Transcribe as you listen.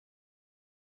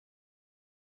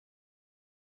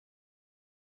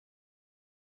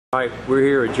Alright, we're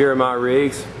here at Jeremiah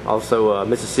Riggs, also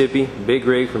Mississippi, big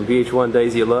rig from VH1's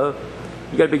Daisy of Love.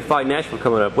 You got a big fight in Nashville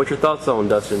coming up. What's your thoughts on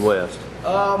Dustin West?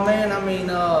 Man,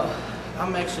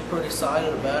 I'm actually pretty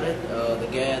excited about it. The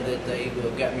guy that they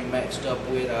got me matched up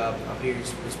with, I hear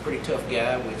he's a pretty tough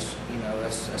guy, which, you know,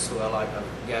 that's who I like,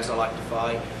 guys I like to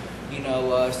fight. You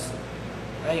know,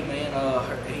 hey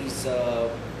man, he's,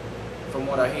 from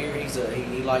what I hear,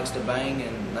 he likes to bang,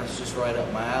 and that's just right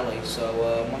up my alley.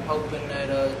 So I'm hoping that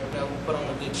you know, we'll put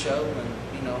on a good show, and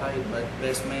you know, hey, let the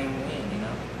best man win. You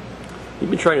know. You've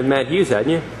been training with Matt Hughes,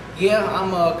 hadn't you? Yeah,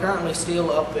 I'm currently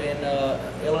still up in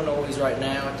Illinois right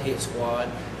now at the Hit Squad.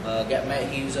 Got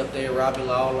Matt Hughes up there, Robbie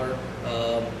Lawler,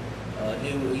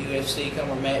 new UFC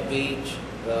comer Matt Beach.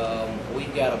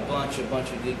 We've got a bunch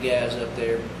of good guys up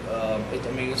there. I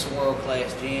mean, it's a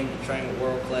world-class gym to train with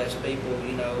world-class people.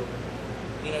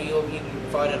 You can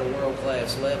fight at a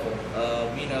world-class level.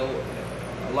 You know,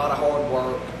 a lot of hard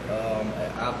work.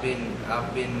 I've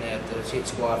been at the Hit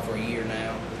Squad for a year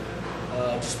now.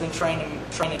 Just been training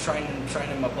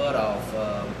my butt off.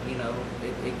 You know,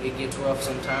 it gets rough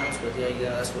sometimes, but yeah,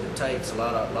 that's what it takes. A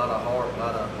lot of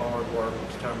hard work and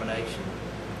determination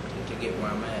to get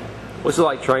where I'm at. What's it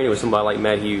like training with somebody like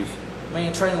Matt Hughes?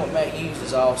 Man, training with Matt Hughes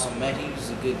is awesome. Matt Hughes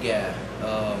is a good guy.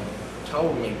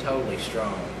 Totally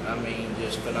strong. I mean,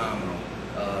 just phenomenal.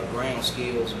 Ground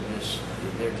skills are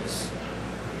they're just,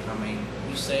 I mean,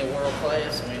 you say world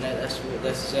class, I mean, that's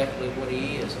exactly what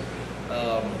he is.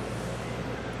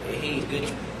 He's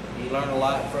good. You learn a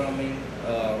lot from him.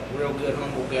 Real good,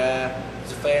 humble guy.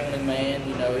 He's a family man.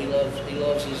 You know, he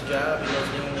loves his job. He loves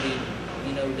doing what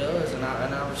he does, and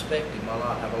I respect him a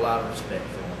lot. I have a lot of respect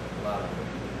for him. A lot of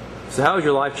it. So how has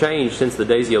your life changed since the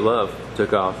Daisy of Love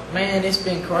took off? Man, it's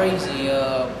been crazy.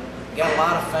 Got a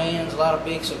lot of fans, a lot of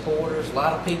big supporters, a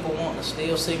lot of people wanting to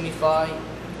still see me fight.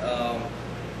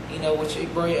 You know, which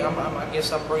I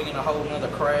guess I'm bringing a whole nother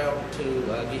crowd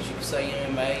to, I guess you could say,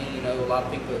 MMA. You know, a lot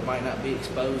of people that might not be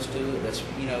exposed to it, that's,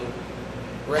 you know,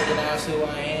 recognize who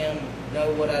I am,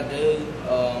 know what I do.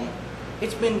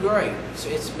 It's been great.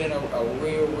 It's been a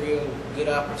real good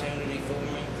opportunity for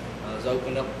me. It's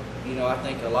opened up, you know, I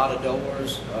think a lot of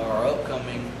doors are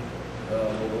upcoming.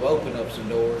 We'll open up some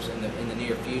doors in the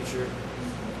near future.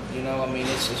 You know, I mean,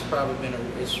 it's probably been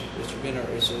it's just been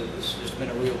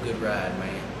a real good ride,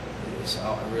 man. It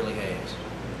really has.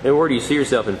 And where do you see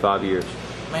yourself in 5 years?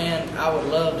 Man, I would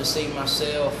love to see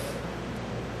myself.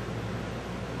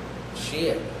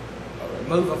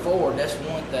 Moving forward, that's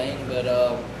one thing, but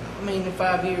I mean, in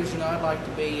 5 years, you know, I'd like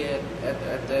to be at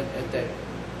that,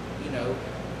 you know,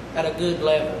 at a good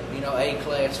level, you know,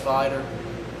 A-class fighter,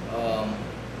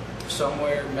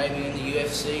 somewhere maybe in the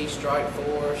UFC, Strike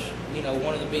Force, you know,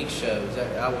 one of the big shows.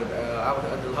 I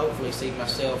would hopefully see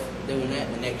myself doing that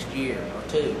in the next year or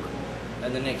two.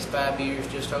 In the next 5 years,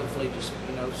 just hopefully just,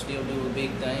 you know, still doing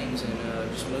big things and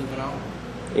just moving on.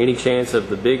 Any chance of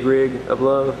the big rig of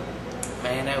Love?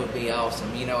 Man, that would be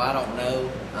awesome. You know, I don't know.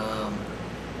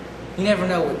 You never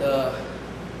know with,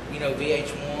 you know,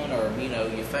 VH1 or, you know,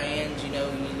 your fans, you know,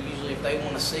 usually if they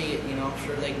want to see it, you know, I'm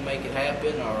sure they can make it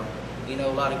happen. Or, you know,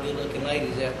 a lot of good-looking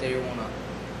ladies out there want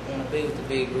to be with the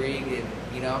big rig, and,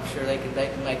 you know, I'm sure they can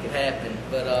make it happen.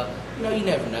 But, you know, you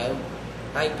never know.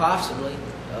 Hey, possibly.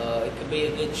 It could be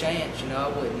a good chance, you know. I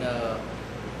wouldn't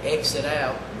exit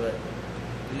out, but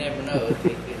you never know. It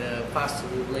could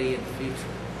possibly in the future.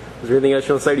 Is there anything else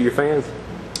you want to say to your fans?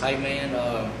 Hey, man,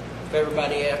 for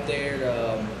everybody out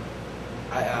there,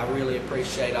 I really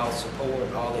appreciate all the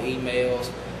support, all the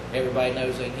emails. Everybody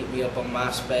knows they can hit me up on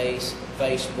MySpace,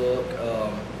 Facebook,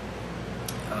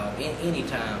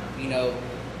 anytime. You know,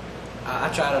 I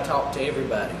try to talk to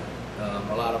everybody.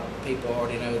 A lot of people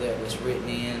already know that was written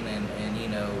in, and you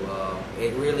know,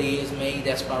 it really is me.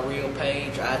 That's my real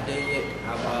page. I do it.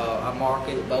 I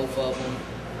market both of them.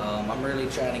 I'm really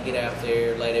trying to get out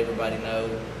there, let everybody know,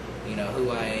 you know, who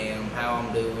I am, how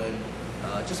I'm doing.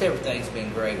 Just everything's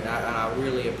been great, and I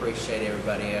really appreciate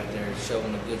everybody out there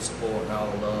showing the good support and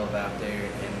all the love out there.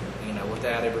 And you know,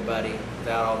 without everybody,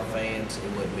 without all the fans,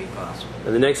 it wouldn't be possible.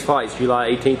 And the next fight's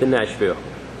July 18th in Nashville.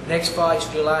 Next fight's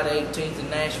July 18th in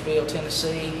Nashville,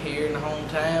 Tennessee, here in the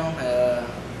hometown.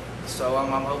 So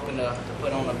I'm hoping to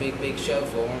put on a big show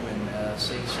for them and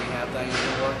see how things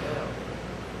will work out.